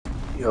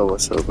Yo,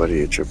 what's up, everybody?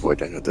 It's your boy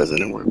Daniel Does It,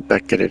 and we're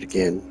back at it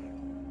again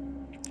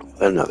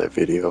with another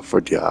video for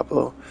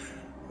Diablo.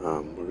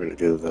 We're gonna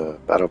do the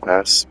battle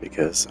pass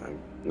because I'm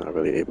not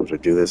really able to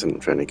do this, and I'm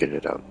trying to get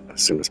it out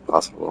as soon as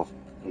possible.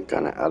 I'm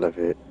kind of out of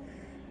it.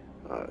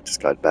 Just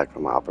got back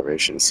from my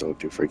operation, so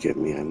do forgive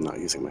me. I'm not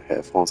using my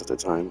headphones at the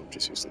time. I'm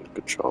just using the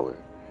controller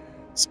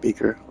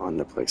speaker on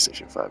the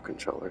PlayStation 5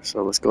 controller.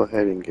 So let's go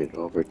ahead and get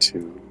over to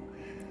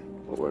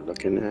what we're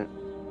looking at.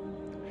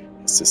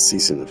 It's the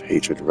Season of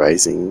Hatred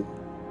Rising.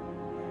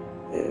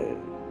 It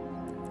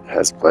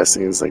has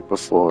blessings like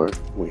before.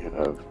 We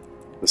have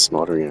the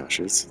Smoldering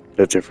Ashes.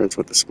 The difference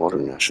with the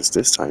Smoldering Ashes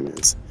this time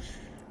is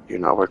you're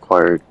not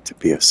required to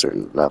be a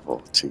certain level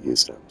to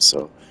use them.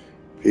 So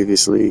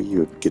previously you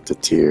would get the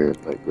tier,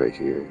 like right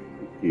here,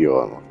 you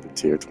unlock the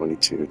tier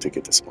 22 to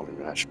get the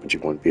Smoldering Ash, but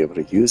you wouldn't be able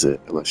to use it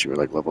unless you were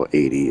like level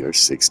 80 or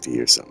 60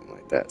 or something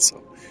like that.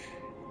 So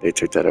they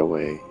took that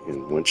away,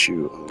 and once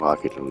you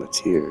unlock it on the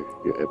tier,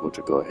 you're able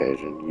to go ahead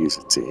and use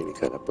it to any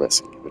kind of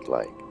blessing you would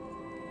like.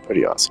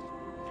 Pretty awesome.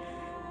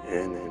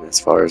 And then as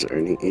far as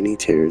earning any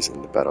tiers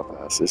in the battle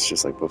pass, it's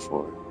just like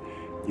before.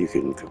 You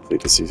can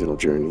complete the seasonal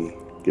journey,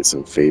 get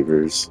some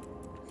favors,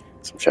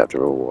 some chapter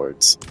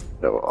rewards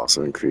that will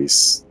also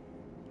increase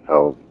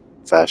how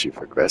fast you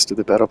progress through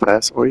the battle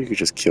pass, or you could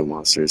just kill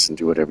monsters and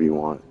do whatever you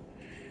want.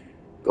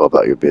 Go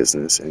about your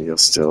business, and you'll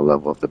still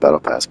level up the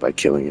battle pass by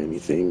killing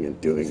anything and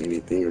doing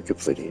anything or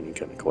completing any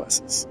kind of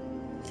quests.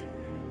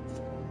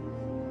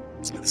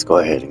 So let's go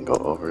ahead and go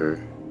over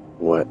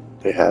what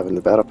they have in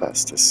the battle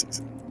pass this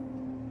season.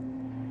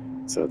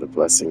 So the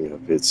Blessing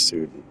of its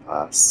student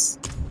pass,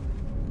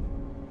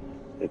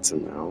 its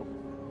amount,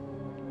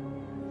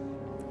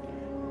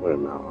 what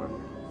amount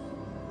armor.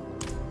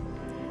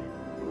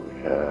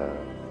 We have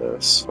the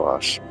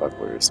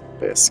Swashbuckler's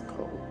Best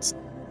Coat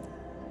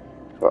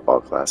for all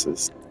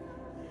classes.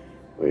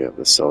 We have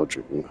the Soul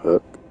Drinking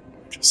Hook,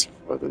 which is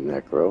for the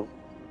Necro.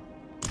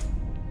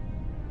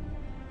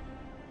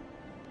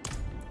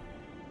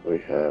 We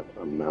have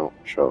a Mount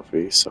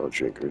Trophy, Soul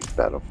Drinker's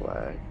Battle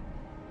Flag.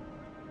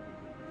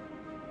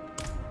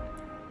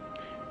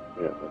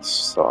 We have a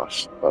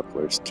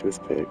Swashbuckler's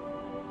Toothpick.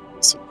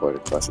 The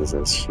supported classes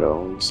as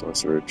shown: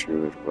 Sorcerer,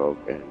 Druid, Rogue,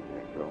 and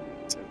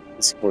Necromancer.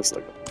 This looks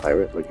like a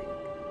pirate looking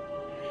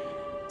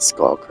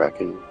skull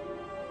cracking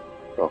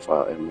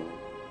profile emerald.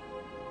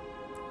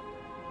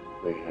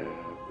 We have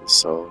the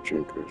Soul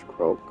Drinker's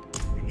Croak,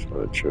 which is for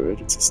the Druid,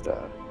 it's a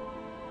staff.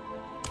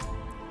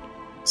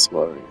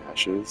 Smoldering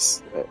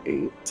Ashes at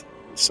 8,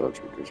 the Soul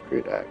Drinker's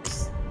Great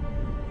Axe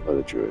for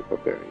the Druid,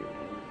 Barbarian,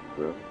 and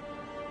Rogue.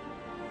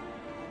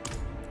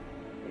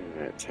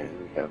 And at 10,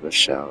 we have the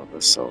Shout of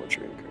the Soul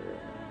Drinker,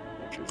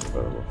 which is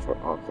available for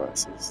all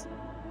classes.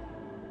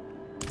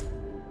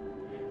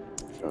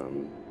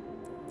 From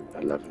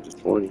 11 to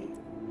 20,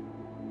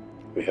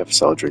 we have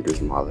Soul Drinker's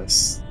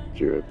Malice,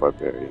 Druid,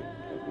 Barbarian,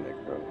 and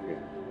Necro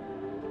here.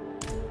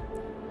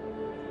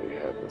 We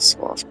have the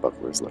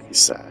Swashbuckler's Lucky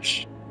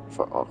Sash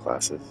for all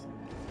classes.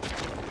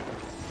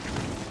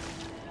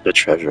 The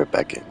Treasure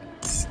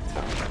Beckons.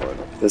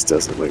 This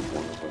doesn't look like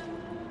one of them.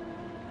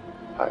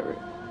 Pirate.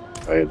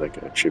 Probably like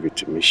a tribute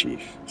to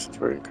Mischief. This is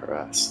for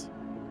Karas.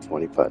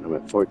 20 platinum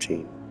at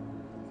 14.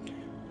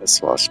 The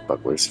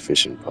Swashbuckler's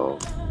Fishing Pole.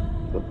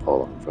 The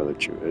Pole for the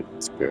Druid,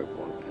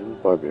 Spiritborn,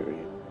 and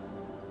Barbarian.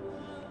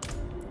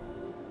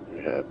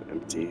 We have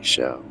Empty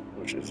Shell,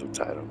 which is a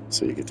title.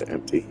 So you get to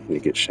empty and you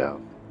get shell.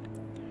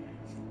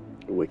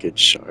 Wicked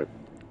Sharp.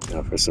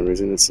 Now for some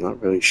reason it's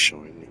not really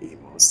showing the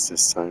emotes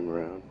this time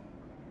around.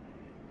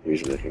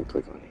 Usually I can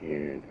click on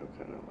here and it'll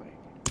kind of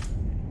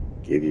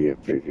like give you a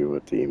preview of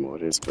what the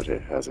emote is, but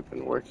it hasn't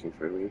been working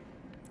for me.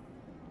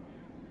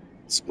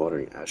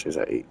 Smoldering Ashes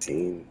at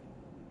 18.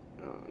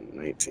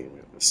 19 we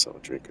have the Soul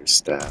Drinker's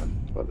Staff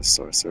for the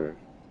Sorcerer.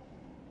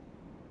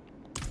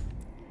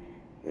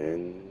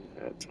 And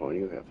at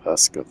 20 we have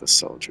Husk of the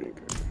Soul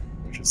Drinker,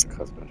 which is a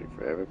cosmetic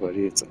for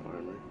everybody. It's an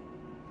armor.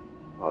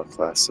 All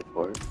class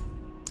support.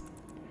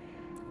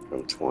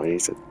 From 20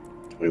 to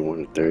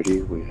 21 to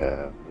 30 we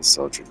have the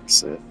Soul Drinker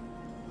Sith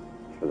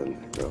for the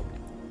Necro.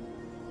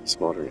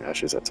 Smoldering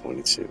Ashes at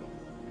 22.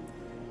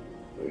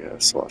 We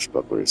have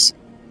Swashbuckler's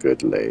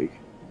Good Leg.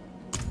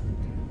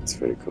 It's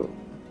very cool.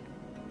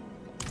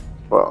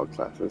 For all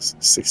classes,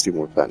 60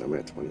 more platinum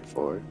at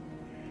 24.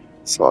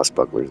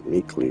 Swashbuckler's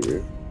Meat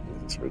Cleaver.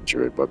 This is for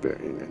Druid,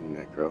 Barbarian, and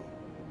Necro.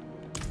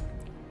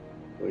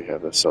 We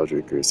have the Soul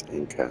Drinker's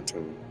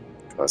Incantum,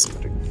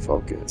 Cosmetic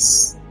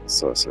Focus,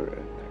 Sorcerer,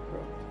 and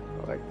Necro.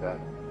 I like that.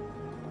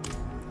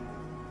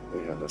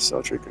 We have the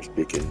Soul Drinker's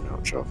Beacon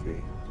Mount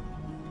Trophy.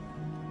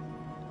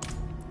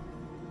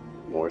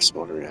 More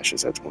Smoldering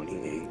Ashes at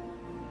 28.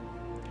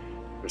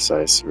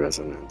 Precise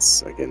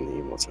Resonance. Again, the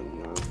emotes are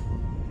not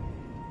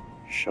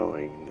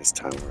showing this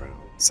time around,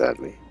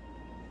 sadly.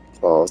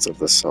 Claws of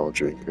the Soul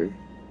Drinker.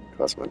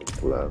 Cosmetic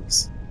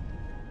Gloves.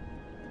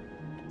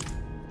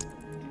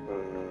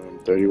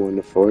 31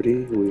 to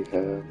 40, we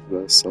have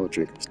the Soul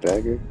Drinker's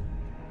Dagger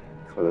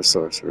for the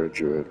Sorcerer,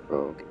 Druid,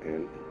 Rogue,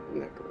 and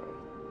Necro.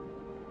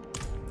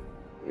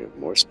 We have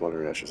more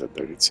Smoldering Ashes at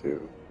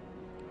 32.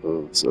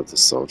 Hooves of the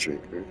Soul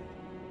Drinker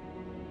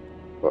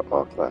for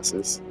all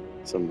classes.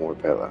 Some more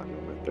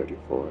Platinum at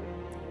 34.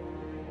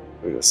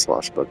 We have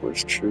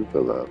Swashbuckler's True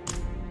Beloved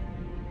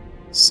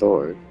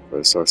Sword for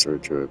the Sorcerer,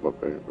 Druid,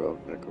 Barbarian,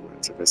 Rogue,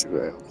 Necromancer,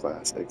 basically all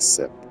class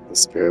except the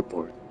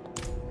Spiritborn.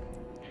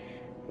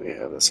 We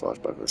have the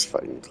Swashbuckler's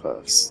Fighting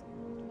Clubs,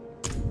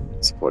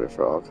 supported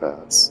for all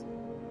class.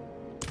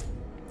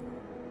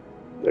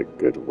 The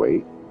Good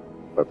Weight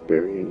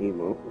Barbarian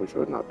emote, which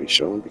will not be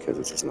shown because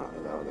it does not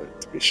allow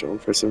it to be shown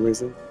for some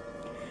reason.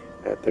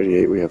 At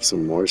 38, we have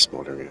some more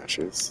Smoldering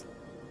Ashes.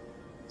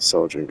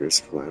 Soul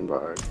Drinker's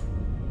Flambard,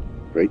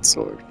 Great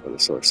Sword for the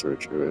Sorcerer,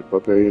 Druid,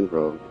 Barbarian,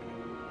 Rogue,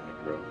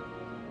 Necro.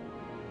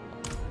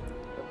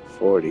 At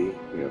 40,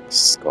 we have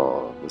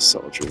Skull, the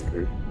Soul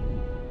Drinker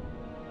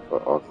for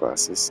all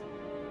classes.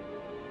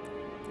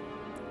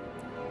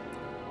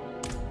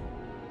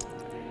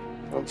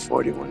 From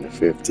 41 to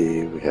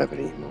 50, we have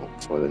an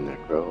emote for the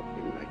Necro,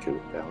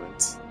 Immaculate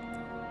Balance.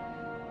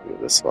 We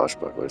have the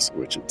Swashbuckler's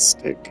Witched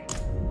Stick,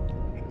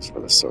 which is for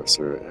the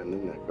Sorcerer and the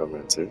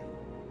Necromancer.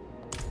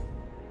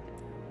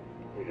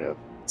 We have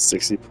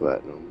 60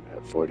 Platinum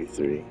at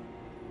 43,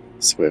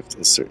 Swift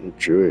and Certain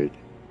Druid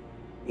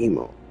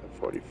emote at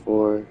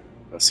 44,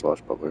 a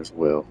Swashbuckler's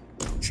Will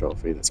Mount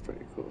Trophy, that's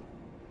pretty cool.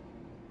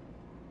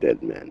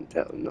 Dead Men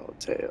Tell No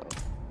Tale.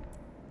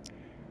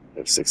 We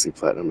have 60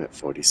 Platinum at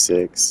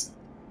 46,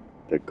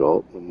 the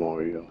Gold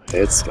Memorial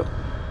Headstone.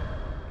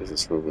 This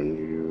is for when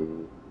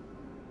you,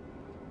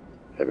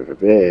 heaven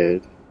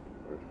forbid,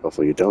 or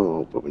hopefully you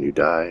don't, but when you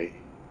die,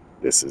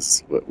 this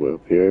is what will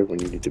appear when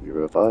you need to be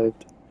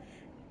revived.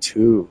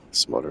 2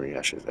 Smoldering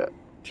Ashes at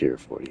tier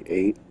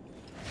 48.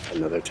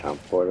 Another Town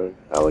Portal,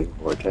 Howling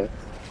Vortex.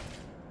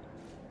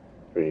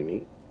 Pretty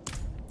neat.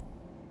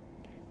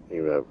 And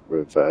you have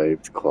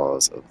Revived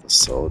Claws of the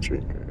Soul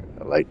Drinker.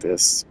 I like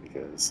this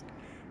because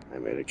I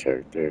made a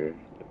character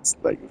that's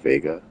like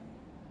Vega,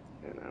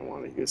 and I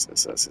want to use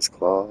this as his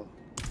claw.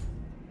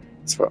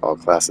 It's for all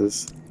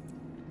classes.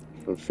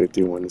 From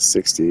 51 to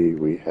 60,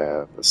 we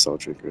have the Soul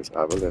Drinker's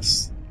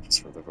Obelisk,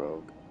 just for the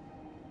Rogue.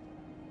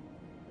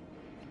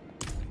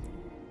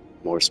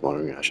 More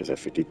Smoldering Ashes at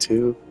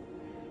 52.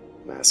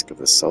 Mask of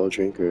the Soul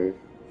Drinker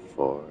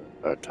for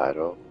a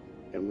title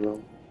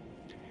emblem.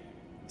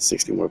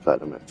 60 more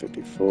Platinum at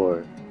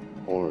 54.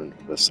 Horn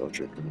of the Soul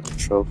Drinker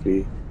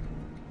Trophy.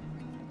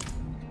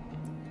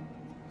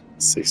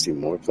 60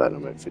 more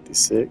Platinum at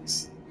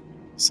 56.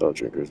 Soul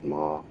Drinker's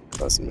Maw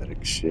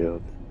Cosmetic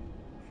Shield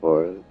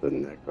for the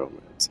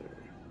Necromancer.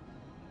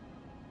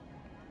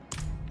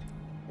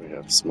 We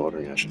have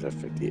Smoldering Ashes at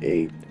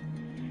 58.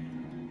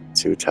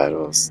 2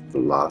 titles, The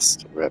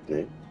Lost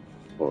Revenant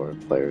for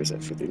players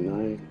at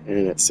 59,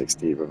 and at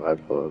 60,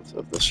 Revived Hooves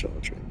of the Soul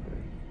Drinker.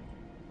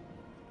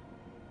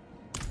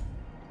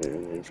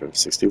 And then from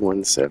 61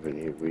 to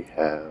 70, we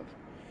have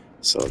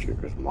Soul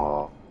Drinker's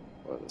Maw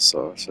for the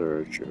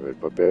Sorcerer, Druid,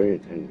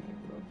 Barbarian, and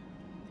Necro.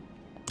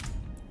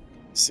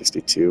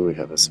 62, we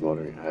have the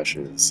Smoldering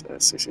Ashes.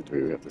 At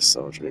 63, we have the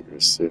Soul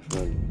Drinker's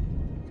Siphon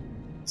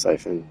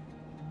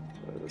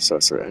for the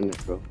Sorcerer and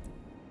Necro.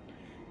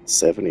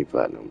 70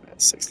 Platinum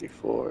at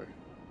 64.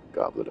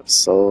 Goblet of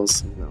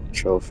Souls, no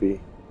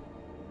trophy.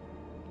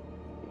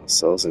 No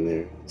souls in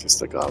there,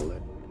 just a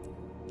goblet.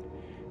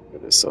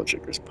 With the Soul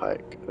Drinker's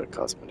Pike, a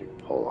cosmetic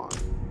pull-on.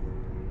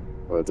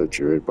 For the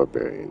Druid,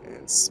 Barbarian,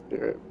 and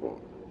Spiritborn.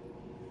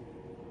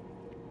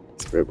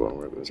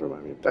 Spiritborn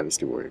remind me of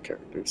Dynasty Warrior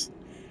characters.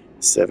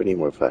 70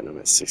 more Platinum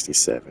at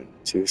 67.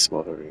 2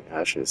 Smoldering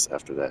Ashes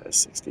after that at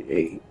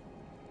 68.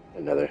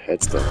 Another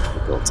Headstone for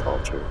the Gold's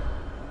Altar.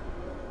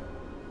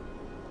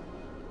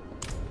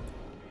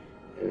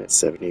 And at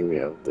 70, we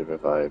have the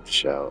Revived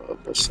Shout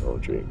of the Soul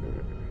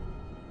Drinker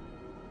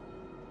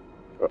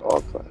for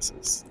all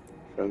classes.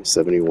 From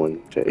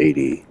 71 to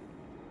 80,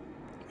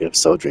 we have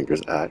Soul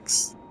Drinker's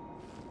Axe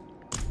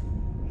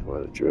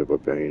for the Druid,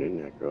 Barbarian, and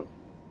Necro.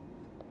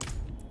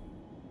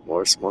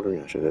 More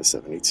Smoldering Ashes at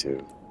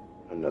 72.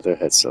 Another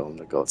Headstone,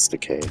 the Gold's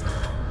Decay.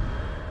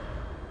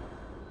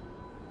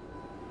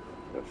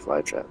 We have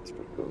Fly Traps,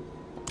 pretty cool.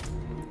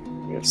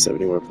 We have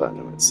 70 more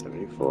Platinum at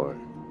 74.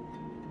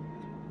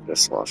 The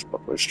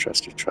Swashbuckler's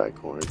Trusty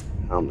Tricorn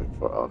helmet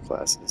for all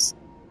classes.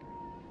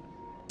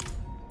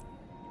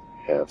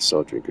 We have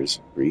Soul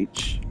Drinker's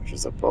Reach, which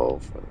is a bow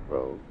for the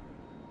Rogue.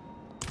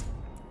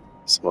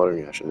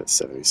 Smoldering Ashes at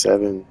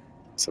 77.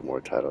 Some more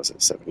titles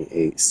at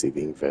 78.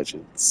 Seething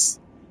Vengeance.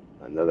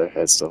 Another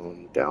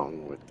Headstone,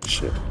 Down with the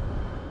Ship.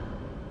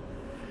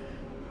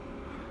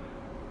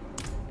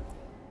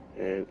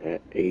 And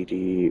at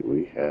 80,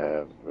 we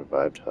have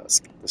Revived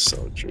Husk, the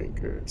Soul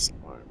Drinker's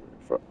armor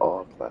for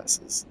all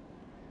classes.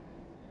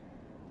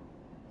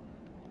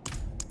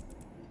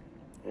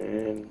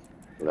 And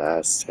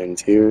last 10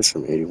 tiers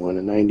from 81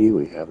 to 90,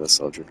 we have the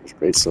Soul Drinker's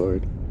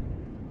Greatsword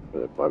for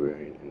the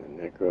Barbarian and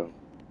the Necro.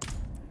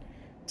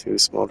 2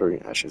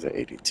 Smoldering Ashes at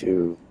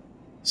 82.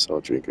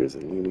 Soul Drinker's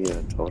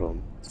Anemia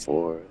Totem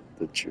for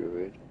the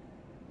Druid.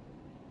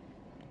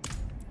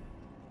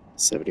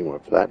 70 more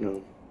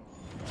Platinum.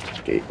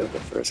 Gate of the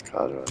first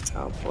Cadre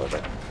town portal.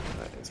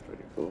 That is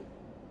pretty cool.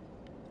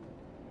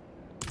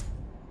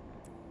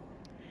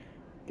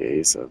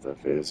 Gaze of the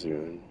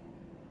Vizier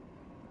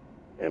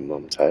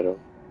emblem title.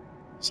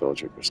 Soul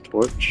Trooper's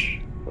Torch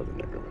for the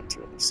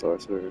Necromancer and the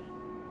Sorcerer.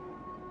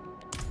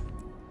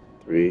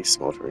 3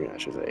 Smoldering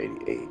Ashes at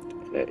 88.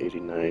 And at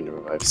 89, the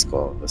Revived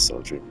Skull of the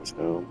Soul Trooper's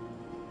Helm.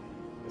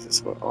 This is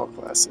for all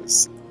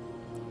classes.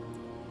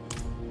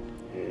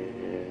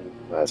 And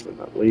last but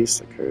not least,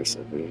 the Curse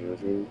of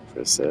Vision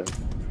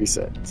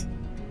preset.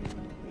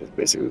 It's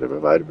basically the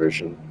revived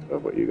version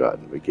of what you got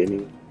in the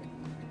beginning.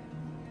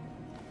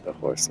 The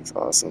horse looks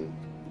awesome.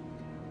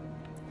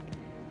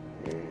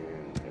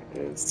 And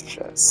there is the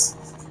chest,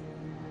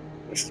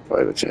 which is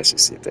probably the chest you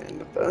see at the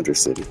end of the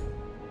Undercity.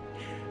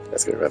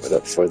 That's going to wrap it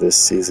up for this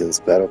season's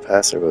Battle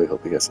Pass. I really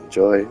hope you guys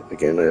enjoy.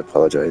 Again, I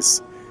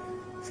apologize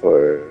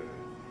for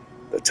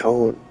the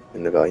tone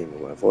and the volume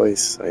of my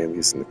voice. I am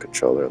using the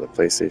controller of the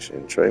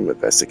PlayStation, trying my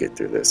best to get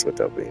through this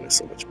without being in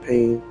so much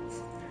pain.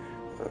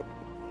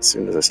 As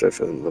soon as I start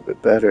feeling a little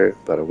bit better,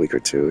 about a week or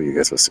two, you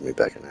guys will see me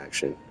back in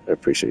action. I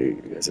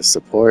appreciate you guys'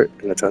 support,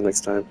 and until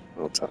next time,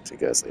 I'll talk to you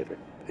guys later.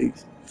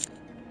 Peace.